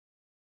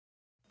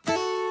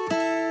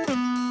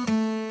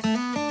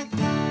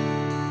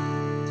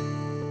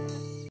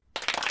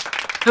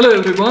Hello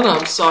everyone,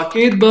 I'm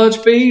Saket,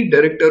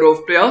 Director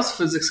of Prayas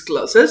Physics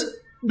Classes,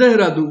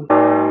 Dehradun.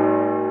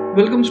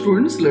 Welcome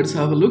students, let's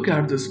have a look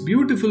at this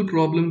beautiful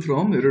problem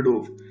from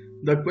Irodov.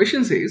 The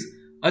question says,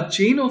 a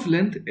chain of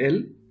length L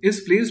is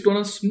placed on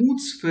a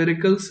smooth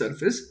spherical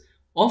surface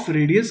of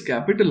radius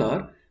capital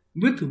R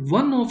with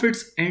one of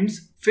its ends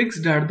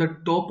fixed at the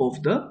top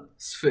of the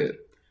sphere.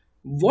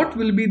 What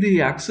will be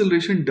the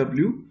acceleration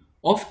W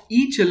of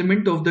each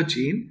element of the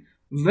chain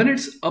when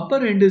its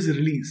upper end is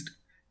released?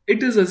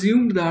 It is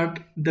assumed that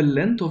the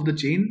length of the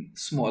chain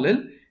small l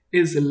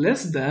is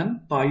less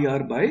than pi r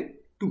by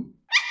 2.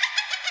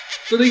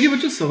 तो देखिए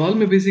बच्चों, सवाल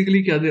में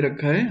basically क्या दे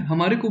रखा है,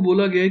 हमारे को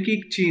बोला गया है कि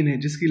एक चेन है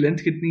जिसकी लेंथ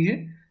कितनी है,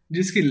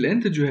 जिसकी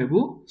लेंथ जो है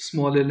वो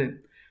स्मॉल एल है.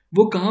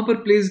 वो कहां पर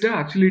प्लेस्ड है?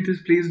 Actually it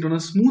is placed on a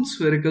smooth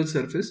spherical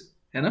surface,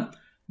 है ना,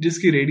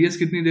 जिसकी रेडियस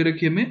कितनी दे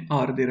रखी है, हमें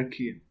आर दे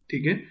रखी है.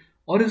 ठीक है,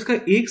 और इसका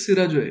एक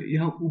सिरा जो है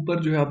यहाँ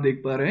ऊपर जो है आप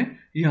देख पा रहे हैं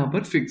यहाँ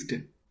पर फिक्स्ड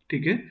है.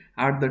 ठीक है,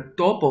 at the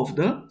top of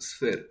the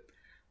sphere.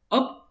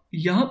 अब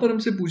यहां पर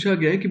हमसे पूछा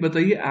गया है कि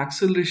बताइए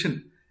एक्सेलरेशन,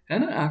 है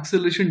ना,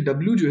 एक्सेलरेशन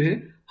W जो है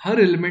हर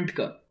एलिमेंट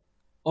का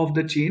ऑफ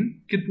द चेन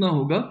कितना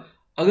होगा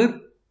अगर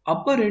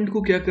अपर एंड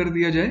को क्या कर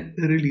दिया जाए,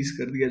 रिलीज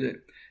कर दिया जाए,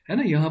 है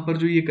ना. यहां पर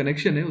जो ये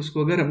कनेक्शन है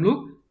उसको अगर हम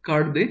लोग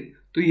काट दें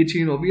तो ये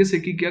चेन ऑब्वियस है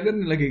कि क्या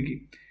करने लगेगी,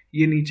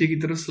 ये नीचे की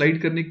तरफ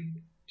स्लाइड करने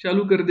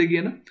चालू कर देगी,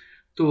 है ना.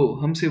 तो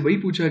हमसे वही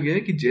पूछा गया है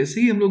कि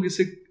जैसे ही हम लोग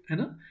इसे, है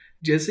ना,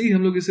 जैसे ही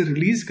हम लोग इसे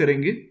रिलीज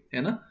करेंगे,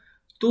 है ना,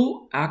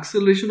 तो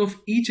एक्सेलरेशन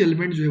ऑफ ईच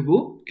एलिमेंट जो है वो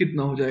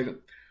कितना हो जाएगा.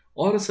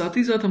 और साथ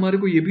ही साथ हमारे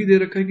को ये भी दे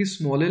रखा है कि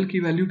स्मॉल एल की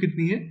वैल्यू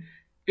कितनी है,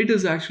 it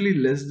is actually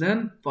less than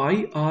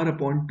pi are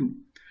upon 2.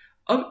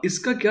 अब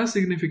इसका क्या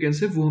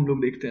सिग्निफिकेंस है वो हम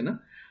लोग देखते हैं ना.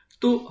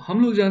 तो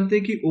हम लोग जानते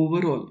हैं कि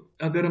ओवरऑल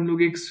अगर हम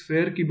लोग एक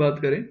स्फेयर की बात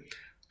करें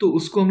तो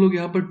उसको हम लोग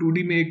यहाँ पर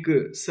 2D में एक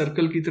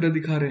सर्कल की तरह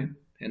दिखा रहे हैं,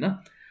 है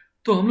ना.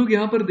 तो हम लोग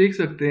यहाँ पर देख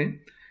सकते हैं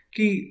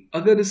कि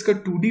अगर इसका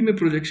 2D में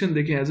प्रोजेक्शन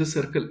देखें एज ए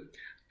सर्कल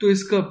तो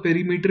इसका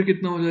पेरीमीटर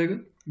कितना हो जाएगा,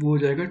 वो हो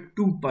जाएगा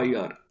 2 पाई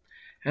आर,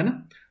 है ना.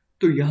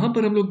 तो यहां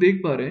पर हम लोग देख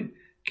पा रहे हैं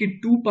कि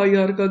 2 पाई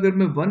आर का अगर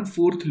मैं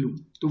 1/4 लूं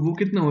तो वो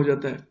कितना हो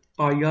जाता है,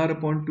 पाई आर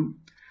अपॉन 2.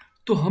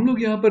 तो हम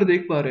लोग यहां पर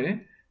देख पा रहे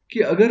हैं कि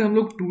अगर हम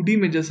लोग 2D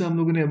में जैसा हम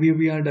लोगों ने अभी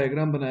अभी यहाँ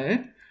डायग्राम बनाया है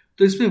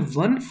तो इसमें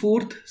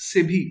 1/4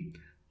 से भी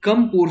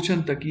कम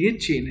पोर्शन तक ये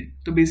चेन है.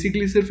 तो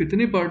बेसिकली सिर्फ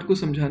इतने पार्ट को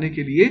समझाने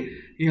के लिए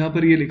यहाँ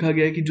पर ये लिखा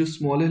गया है कि जो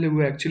स्मॉल एल है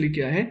वो एक्चुअली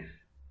क्या है,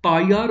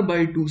 पाई आर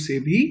बाई 2 से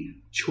भी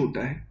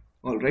छोटा है.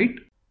 ऑलराइट.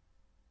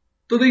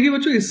 तो देखिए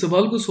बच्चों, इस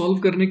सवाल को सॉल्व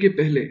करने के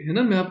पहले, है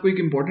ना, मैं आपको एक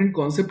इंपॉर्टेंट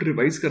कॉन्सेप्ट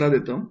रिवाइज करा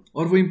देता हूं.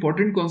 और वो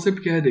इंपॉर्टेंट कॉन्सेप्ट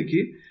क्या है,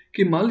 देखिए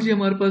कि मान लीजिए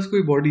हमारे पास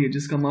कोई बॉडी है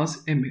जिसका मास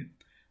m है.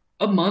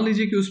 अब मान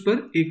लीजिए कि उस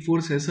पर एक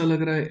फोर्स ऐसा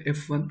लग रहा है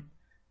F1,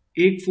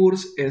 एक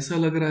फोर्स ऐसा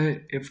लग रहा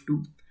है F2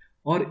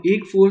 और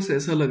एक फोर्स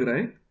ऐसा लग रहा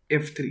है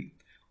F3.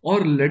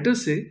 और लेटर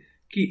से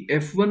कि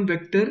F1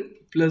 vector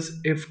plus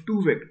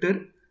F2 vector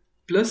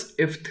plus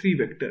F3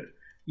 vector,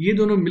 ये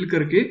दोनों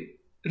मिलकर के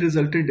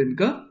रिजल्टेंट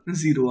इनका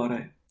 0 आ रहा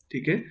है.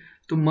 ठीक है,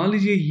 तो मान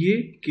लीजिए ये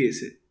केस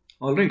है.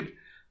 ऑलराइट.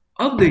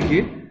 अब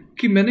देखिए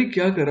कि मैंने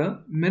क्या करा,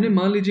 मैंने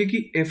मान लीजिए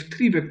कि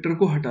F3 वेक्टर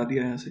को हटा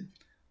दिया यहां से.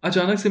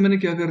 अचानक से मैंने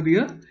क्या कर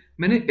दिया,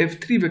 मैंने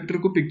F3 वेक्टर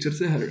को पिक्चर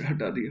से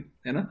हटा दिया,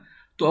 है ना.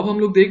 तो अब हम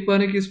लोग देख पा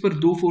रहे हैं कि इस पर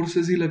दो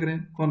फोर्सेस ही लग रहे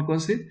हैं. कौन कौन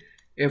से?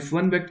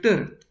 F1 vector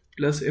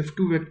plus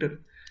F2 vector.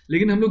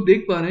 लेकिन हम लोग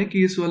देख पा रहे हैं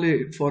कि इस वाले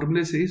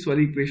फॉर्मूले से, इस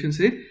वाली इक्वेशन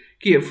से,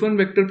 कि F1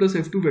 vector plus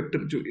F2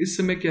 vector जो इस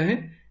समय क्या है,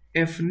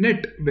 F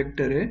नेट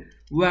वेक्टर है,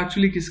 वो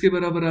एक्चुअली किसके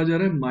बराबर आ जा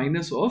रहा है,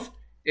 माइनस ऑफ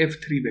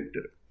F3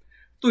 वेक्टर.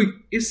 तो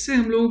इससे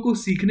हम लोगों को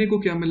सीखने को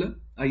क्या मिला,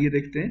 आइए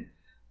देखते हैं.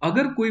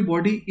 अगर कोई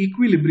बॉडी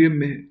इक्विलिब्रियम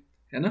में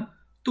है ना,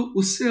 तो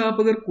उससे आप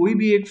अगर कोई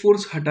भी एक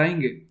फोर्स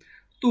हटाएंगे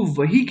तो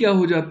वही क्या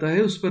हो जाता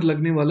है, उस पर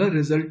लगने वाला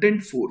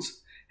रिजल्टेंट फोर्स,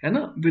 है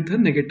ना, विद अ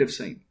नेगेटिव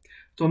साइन.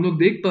 तो हम लोग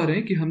देख पा रहे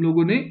हैं कि हम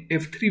लोगों ने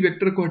F3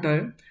 वेक्टर को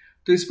हटाया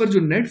तो इस पर जो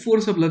नेट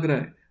फोर्स अब लग रहा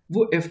है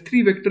वो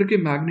F3 वेक्टर के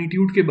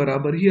मैग्नीट्यूड के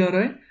बराबर ही आ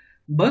रहा है.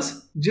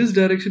 बस जिस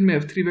डायरेक्शन में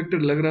F3 वेक्टर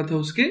लग रहा था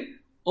उसके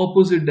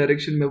ऑपोजिट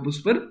डायरेक्शन में उस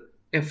पर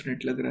F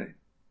नेट लग रहा है.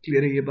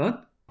 क्लियर है ये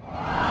बात?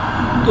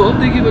 तो अब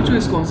देखिए बच्चों,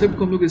 इस कॉन्सेप्ट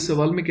को हम लोग इस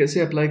सवाल में कैसे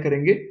अप्लाई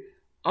करेंगे.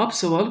 आप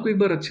सवाल को एक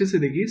बार अच्छे से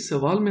देखिए.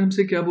 सवाल में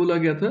हमसे क्या बोला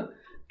गया था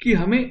कि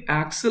हमें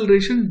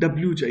एक्सेलरेशन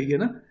W चाहिए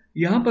ना.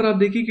 यहां पर आप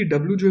देखिए कि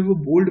W जो है वो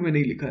बोल्ड में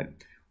नहीं लिखा है.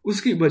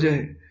 उसकी वजह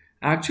है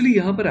एक्चुअली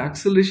यहाँ पर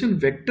एक्सेलरेशन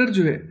वेक्टर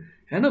जो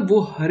है ना, वो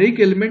हर एक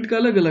एलिमेंट का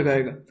अलग अलग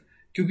आएगा,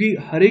 क्योंकि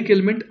हर एक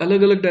एलिमेंट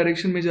अलग अलग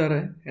डायरेक्शन में जा रहा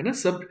है ना.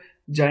 सब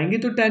जाएंगे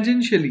तो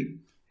टेंजेंशियली,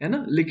 है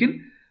ना, लेकिन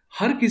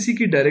हर किसी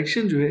की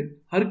डायरेक्शन जो है,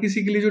 हर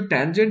किसी के लिए जो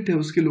टेंजेंट है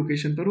उसके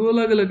लोकेशन पर, वो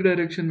अलग अलग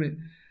डायरेक्शन में.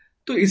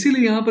 तो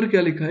इसीलिए यहां पर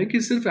क्या लिखा है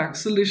कि सिर्फ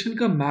एक्सेलरेशन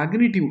का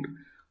मैग्नीट्यूड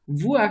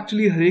वो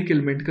एक्चुअली हर एक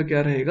एलिमेंट का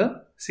क्या रहेगा,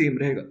 सेम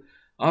रहेगा.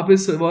 आप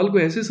इस सवाल को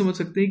ऐसे समझ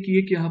सकते हैं कि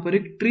एक यहाँ पर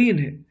एक ट्रेन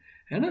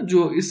है ना,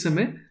 जो इस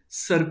समय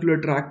सर्कुलर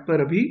ट्रैक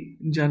पर अभी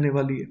जाने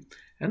वाली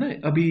है ना.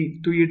 अभी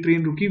तो ये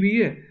ट्रेन रुकी हुई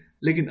है,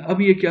 लेकिन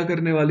अब ये क्या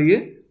करने वाली है,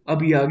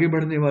 अब ये आगे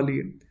बढ़ने वाली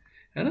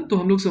है ना. तो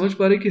हम लोग समझ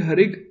पा रहे हैं कि हर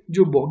एक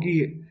जो बॉगी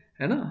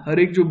है ना, हर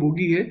एक जो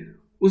बोगी है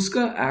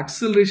उसका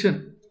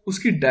एक्सेलरेशन,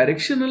 उसकी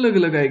डायरेक्शन अलग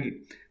अलग आएगी.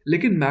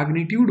 लेकिन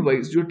मैग्नीट्यूड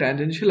वाइज जो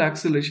टेंजेंशियल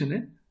एक्सेलरेशन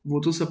है वो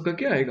तो सबका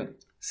क्या आएगा,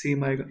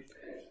 सेम आएगा।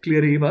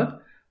 क्लियर है ये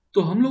बात?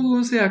 तो हम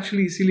लोगों से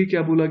एक्चुअली इसीलिए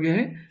क्या बोला गया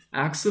है,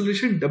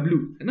 एक्सेलरेशन W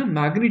है ना,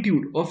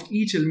 magnitude of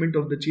each element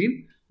of the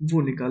chain,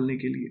 वो निकालने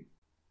के लिए।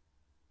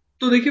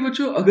 तो देखिए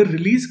बच्चों, अगर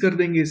रिलीज कर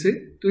देंगे इसे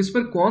तो इस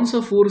पर कौन सा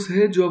फोर्स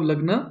है जो अब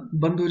लगना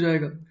बंद हो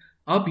जाएगा।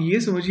 आप ये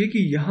समझिए कि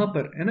यहां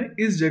पर है ना,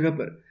 इस जगह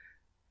पर,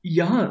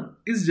 यहां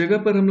इस जगह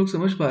पर हम लोग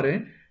समझ पा रहे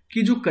हैं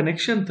कि जो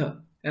कनेक्शन था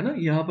है ना,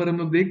 यहां पर हम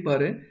लोग देख पा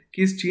रहे हैं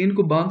कि इस चेन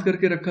को बांध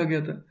करके रखा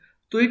गया था।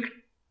 तो एक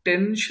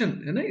टेंशन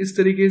है ना, इस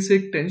तरीके से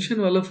एक टेंशन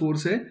वाला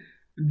फोर्स है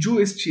जो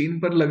इस चेन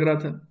पर लग रहा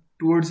था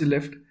टुवर्ड्स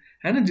लेफ्ट,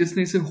 है ना,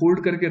 जिसने इसे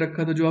होल्ड करके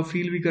रखा था, जो आप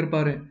फील भी कर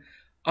पा रहे हैं।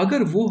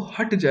 अगर वो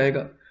हट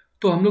जाएगा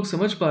तो हम लोग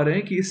समझ पा रहे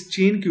हैं कि इस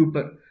चेन के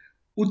ऊपर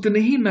उतने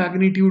ही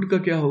मैग्नीट्यूड का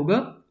क्या होगा,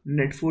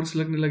 नेट फोर्स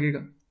लगने लगेगा।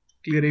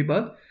 क्लियर है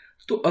बात?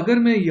 तो अगर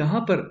मैं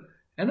यहां पर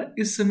है ना,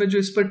 इस समय जो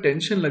इस पर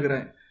टेंशन लग रहा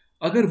है,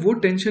 अगर वो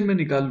टेंशन मैं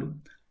निकाल लूं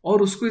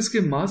और उसको इसके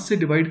मास से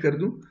डिवाइड कर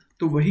दूं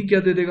तो वही क्या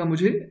दे देगा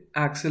मुझे,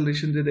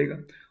 एक्सेलरेशन दे देगा।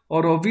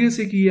 और ऑब्वियस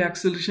है कि ये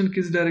एक्सेलरेशन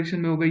किस डायरेक्शन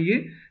में होगा, ये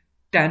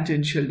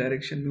टेंजेंशियल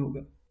डायरेक्शन में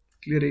होगा।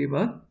 क्लियर है ये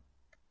बात?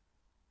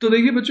 तो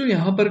देखिए बच्चों,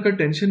 यहां पर का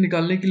टेंशन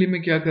निकालने के लिए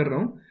मैं क्या कर रहा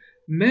हूं,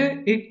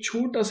 मैं एक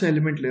छोटा सा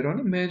एलिमेंट ले रहा हूं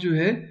ना, मैं जो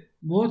है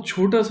बहुत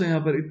छोटा सा, यहाँ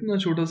पर इतना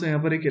छोटा सा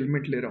यहाँ पर एक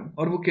एलिमेंट ले रहा हूं।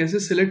 और वो कैसे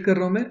सिलेक्ट कर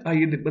रहा हूं मैं,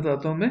 आइए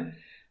बताता हूं।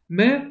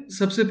 मैं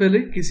सबसे पहले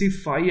किसी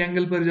फाई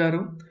एंगल पर जा रहा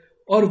हूं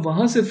और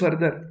वहां से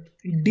फर्दर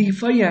डी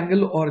फाई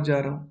एंगल और जा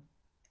रहा हूं।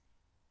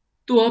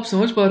 तो आप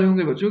समझ पा रहे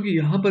होंगे बच्चों कि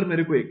यहां पर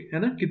मेरे को एक है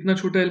ना, कितना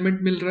छोटा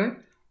एलिमेंट मिल रहा है,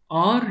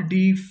 आर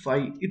डी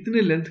फाई,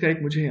 इतने लेंथ का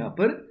एक मुझे यहां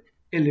पर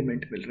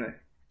एलिमेंट मिल रहा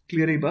है।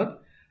 क्लियर है बात?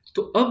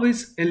 तो अब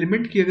इस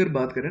एलिमेंट की अगर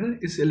बात करें ना,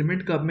 इस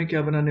एलिमेंट का अब मैं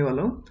क्या बनाने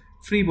वाला हूं,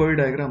 फ्री बॉडी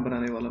डायग्राम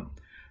बनाने वाला हूं।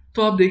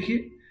 तो आप देखिए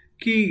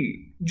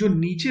कि जो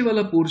नीचे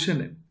वाला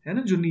पोर्शन है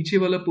ना, जो नीचे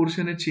वाला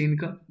पोर्शन है चेन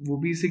का, वो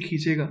भी इसे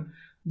खींचेगा,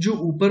 जो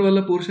ऊपर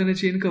वाला पोर्शन है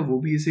चेन का वो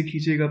भी इसे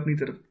खींचेगा अपनी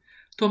तरफ।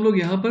 तो हम लोग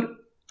यहाँ पर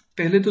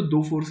पहले तो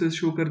दो फोर्सेस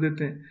शो कर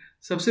देते हैं।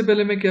 सबसे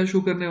पहले मैं क्या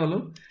शो करने वाला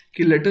हूँ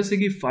कि लेटर से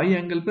कि फाई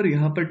एंगल पर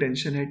यहाँ पर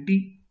टेंशन है T,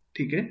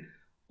 ठीक है,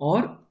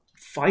 और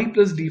phi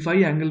plus D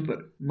phi angle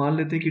पर मान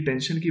लेते हैं कि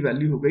टेंशन की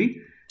वैल्यू हो गई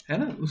है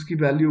ना, उसकी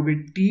वैल्यू हो गई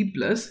T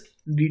प्लस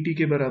डी टी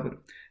के बराबर,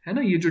 है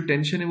ना। ये जो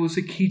टेंशन है वो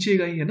उसे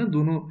खींचेगा ही, है ना,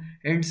 दोनों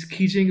एंड्स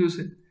खींचेंगे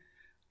उसे।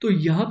 तो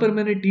यहां पर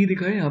मैंने T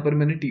दिखाया, यहां पर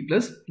मैंने T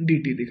प्लस डी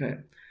टी दिखाया।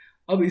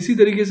 अब इसी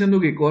तरीके से हम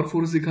लोग एक और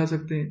फोर्स दिखा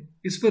सकते हैं।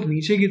 इस पर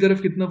नीचे की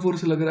तरफ कितना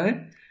फोर्स लग रहा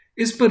है,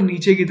 इस पर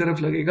नीचे की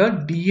तरफ लगेगा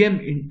dm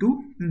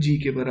इंटू जी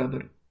के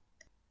बराबर।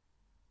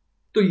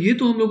 तो ये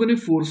तो हम लोगों ने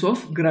फोर्स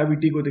ऑफ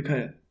ग्रेविटी को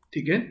दिखाया,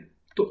 ठीक है।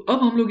 तो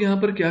अब हम लोग यहां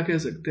पर क्या कह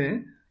सकते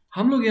हैं,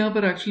 हम लोग यहां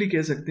पर एक्चुअली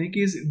कह सकते हैं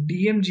कि इस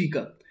dmg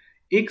का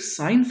एक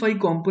साइन फाई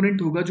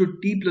कॉम्पोनेंट होगा जो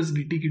t प्लस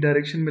डी टी की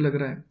डायरेक्शन में लग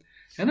रहा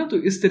है ना। तो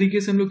इस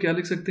तरीके से हम लोग क्या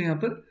लिख सकते हैं,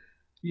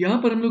 यहां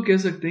पर हम लोग कह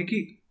सकते हैं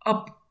कि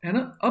अप, है ना,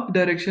 अप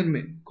डायरेक्शन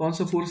में कौन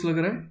सा फोर्स लग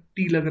रहा है,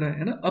 टी लग रहा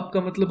है ना। अप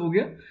का मतलब हो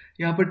गया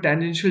यहाँ पर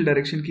टेंजेंशियल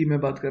डायरेक्शन की मैं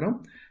बात कर रहा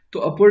हूँ, तो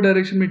अपवर्ड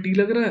डायरेक्शन में टी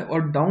लग रहा है,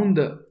 और डाउन द,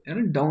 है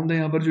ना, डाउन द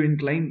यहाँ पर जो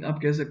इंक्लाइन आप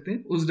कह सकते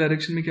हैं उस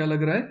डायरेक्शन में क्या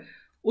लग रहा है,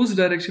 उस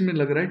डायरेक्शन में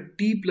लग रहा है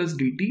टी प्लस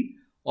डी टी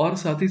और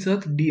साथ ही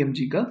साथ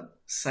डीएमजी का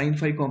साइन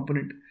फाई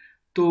कॉम्पोनेंट।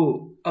 तो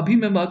अभी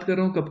मैं बात कर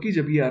रहा हूँ कब की,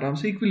 जब ये आराम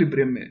से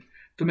इक्विलिब्रियम में है।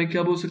 तो मैं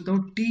क्या बोल सकता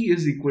हूँ, T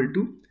is equal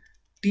to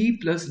T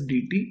plus D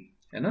T,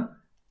 है ना,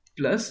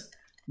 प्लस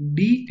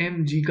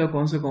डीएमजी का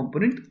कौन सा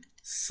component,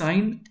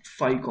 sine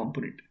phi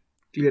component.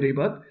 Clear है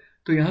बात?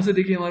 तो यहां से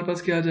देखिए हमारे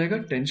पास क्या आ जाएगा,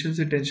 टेंशन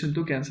से टेंशन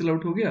तो कैंसिल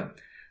आउट हो गया,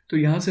 तो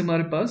यहां से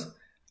हमारे पास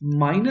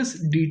माइनस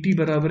डी टी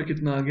बराबर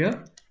कितना आ गया,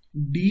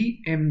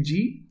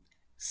 डीएमजी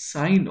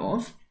साइन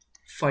ऑफ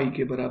फाई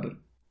के बराबर।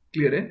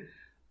 क्लियर है?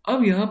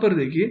 अब यहां पर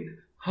देखिए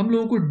हम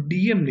लोगों को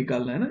डीएम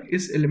निकालना है ना,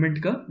 इस एलिमेंट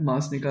का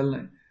मास निकालना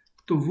है।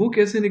 तो वो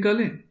कैसे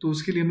निकालें, तो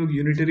उसके लिए हम लोग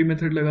यूनिटरी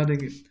मेथड लगा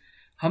देंगे।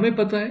 हमें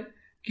पता है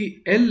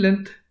कि एल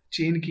लेंथ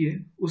चेन की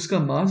है, उसका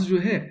मास जो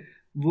है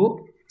वो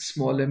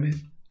स्मॉल एम है,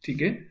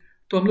 ठीक है।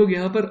 तो हम लोग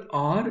यहाँ पर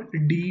आर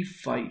डी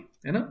फाई,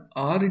 है ना,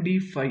 आर डी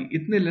फाई,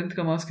 इतने लेंथ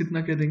का मास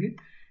कितना कह देंगे,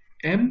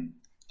 M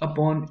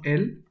upon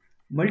L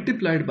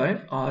multiplied by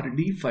R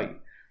D phi.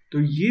 तो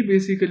ये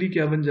बेसिकली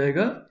क्या बन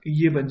जाएगा,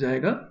 ये बन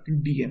जाएगा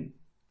डीएम।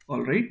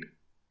 All right.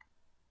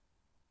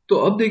 तो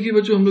अब देखिए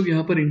बच्चों, हम लोग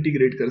यहाँ पर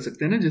इंटीग्रेट कर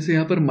सकते हैं ना, जैसे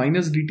यहाँ पर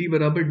माइनस डी टी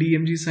बराबर D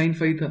M G sine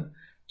phi था,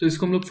 तो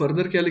इसको हम लोग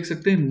फर्दर क्या लिख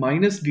सकते हैं,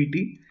 minus D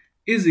T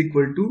is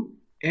equal to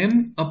M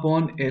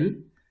upon L,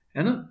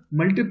 है ना,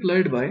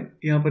 मल्टीप्लाइड बाय,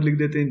 यहाँ पर लिख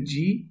देते हैं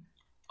जी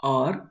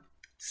are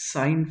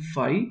sine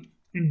phi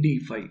D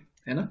phi,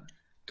 है ना।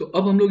 तो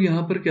अब हम लोग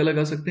यहाँ पर क्या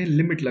लगा सकते हैं,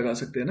 लिमिट लगा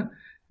सकते हैं ना।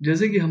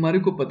 जैसे कि हमारे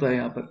को पता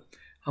है,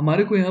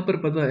 हमारे को यहाँ पर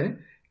पता है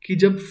कि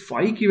जब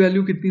फाई की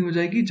वैल्यू कितनी हो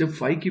जाएगी, जब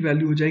फाई की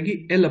वैल्यू हो जाएगी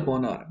एल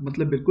अपॉन आर,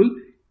 मतलब बिल्कुल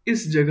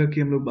इस जगह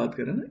की हम लोग बात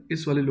कर रहे हैं ना,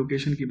 इस वाले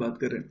लोकेशन की बात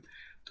कर रहे हैं।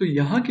 तो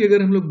यहाँ की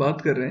अगर हम लोग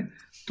बात कर रहे हैं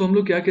तो हम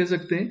लोग क्या कह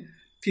सकते हैं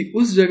कि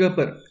उस जगह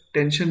पर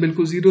टेंशन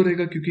बिल्कुल जीरो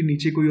रहेगा, क्योंकि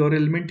नीचे कोई और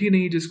एलिमेंट ही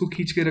नहीं है जिसको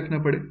खींच के रखना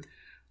पड़े।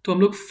 तो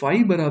हम लोग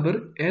फाई बराबर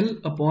एल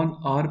अपॉन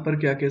आर पर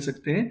क्या कह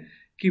सकते हैं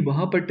कि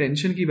वहां पर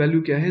टेंशन की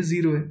वैल्यू क्या है,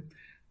 जीरो है।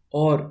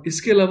 और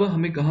इसके अलावा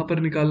हमें कहाँ पर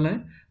निकालना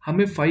है,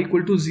 हमें फाई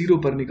इक्वल टू 0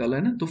 पर निकाला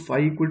है ना, तो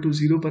फाई इक्वल टू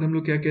 0 पर हम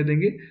लोग क्या कह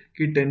देंगे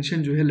कि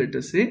टेंशन जो है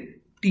लेटर से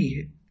टी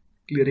है।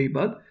 क्लियर है ये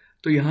बात।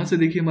 तो यहां से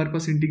देखिए हमारे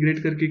पास इंटीग्रेट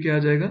करके क्या आ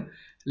जाएगा,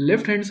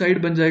 लेफ्ट हैंड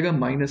साइड बन जाएगा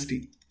minus T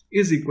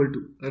is equal to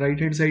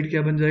right hand side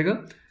क्या बन जाएगा,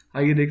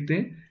 आइए देखते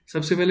हैं।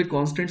 सबसे पहले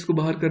कॉन्स्टेंट्स को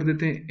बाहर कर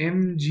देते हैं,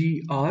 एम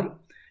जी आर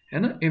है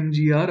ना, M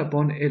G are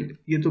upon L,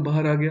 ये तो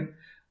बाहर आ गया।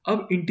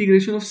 अब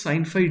integration of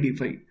sine phi D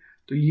phi,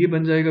 तो ये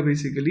बन जाएगा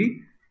basically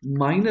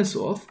minus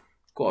of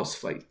cos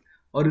phi,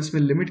 और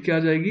इसमें लिमिट क्या आ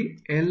जाएगी,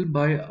 एल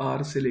बाय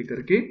आर से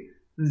लेकर के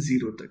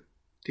 0 तक।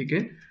 ठीक है,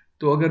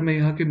 तो अगर मैं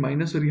यहाँ के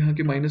माइनस और यहाँ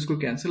के माइनस को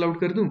कैंसिल आउट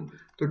कर दूं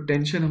तो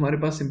टेंशन हमारे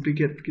पास सिंपली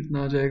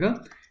कितना आ जाएगा,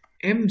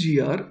 M G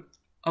are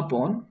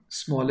upon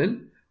small L,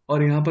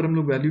 और यहाँ पर हम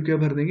लोग वैल्यू क्या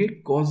भर देंगे,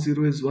 cos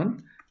 0 इज 1,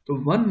 तो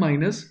 1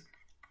 minus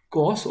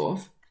cos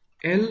of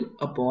L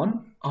upon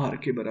are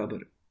के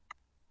बराबर।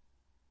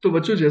 तो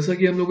बच्चों जैसा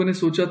कि हम लोगों ने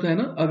सोचा था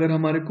ना, अगर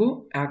हमारे को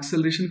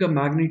एक्सेलरेशन का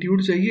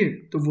मैग्नीट्यूड चाहिए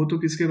तो वो तो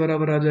किसके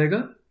बराबर आ जाएगा,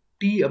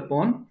 टी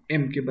अपॉन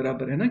एम के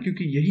बराबर है ना,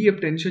 क्योंकि यही अब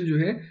टेंशन जो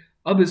है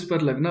अब इस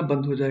पर लगना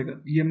बंद हो जाएगा।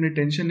 ये हमने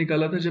टेंशन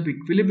निकाला था जब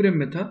इक्विलिब्रियम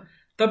में था,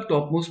 तब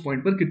टॉप मोस्ट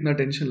पॉइंट पर कितना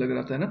टेंशन लग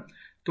रहा था ना,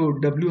 तो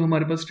W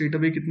हमारे पास स्ट्रेट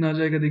अवे कितना आ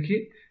जाएगा,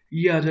 देखिए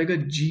ये आ जाएगा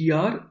जी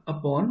are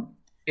upon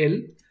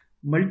L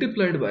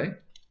multiplied by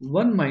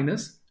 1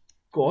 minus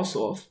cos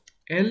of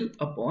L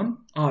upon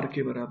are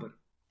के बराबर।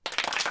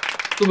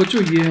 तो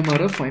बच्चों ये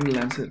हमारा फाइनल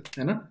आंसर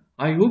है ना।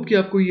 आई होप कि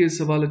आपको ये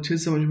सवाल अच्छे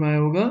से समझ में आया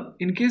होगा।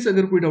 इन केस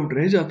अगर कोई डाउट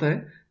रह जाता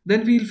है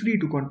then feel free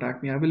to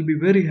contact me, I will be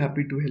very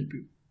happy to help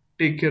you.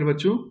 Take care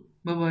बच्चों,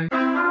 बाय बाय।